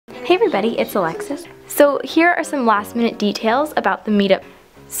Hey everybody, it's Alexis. So here are some last minute details about the meetup.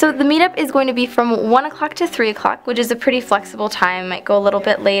 So the meetup is going to be from 1 o'clock to 3 o'clock, which is a pretty flexible time. Might go a little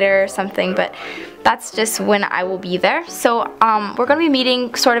bit later or something, but that's just when I will be there. So we're going to be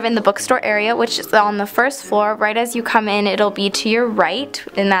meeting sort of in the bookstore area, which is on the first floor. Right as you come in, it'll be to your right,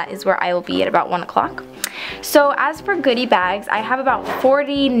 and that is where I will be at about 1 o'clock. So as for goodie bags, I have about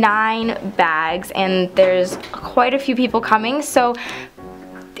 49 bags, and there's quite a few people coming, so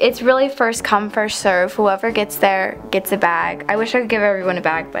it's really first come, first serve. Whoever gets there gets a bag. I wish I could give everyone a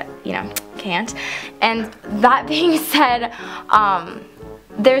bag, but you know, can't. And that being said,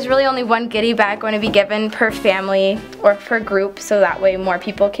 there's really only one goodie bag going to be given per family or per group, so that way more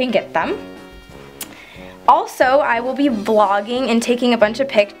people can get them. Also, I will be vlogging and taking a bunch of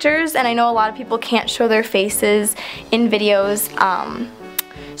pictures, and I know a lot of people can't show their faces in videos.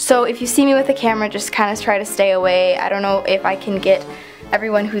 So if you see me with a camera, just kind of try to stay away. I don't know if I can get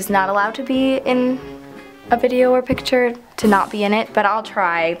everyone who's not allowed to be in a video or picture to not be in it, but I'll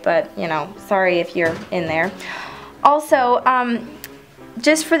try, but you know, sorry if you're in there. Also,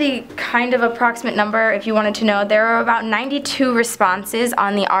 just for the kind of approximate number, if you wanted to know, there are about 92 responses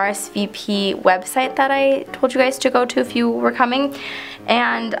on the RSVP website that I told you guys to go to if you were coming.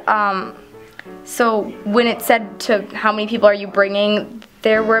 And so when it said to how many people are you bringing,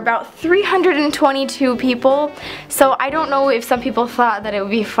 there were about 322 people. So I don't know if some people thought that it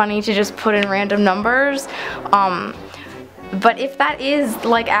would be funny to just put in random numbers. But if that is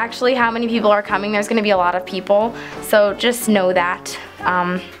like actually how many people are coming, there's gonna be a lot of people. So just know that.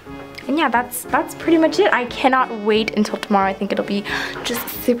 And yeah, that's pretty much it. I cannot wait until tomorrow. I think it'll be just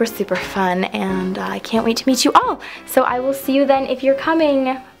super, super fun, and I can't wait to meet you all. So I will see you then if you're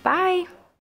coming. Bye.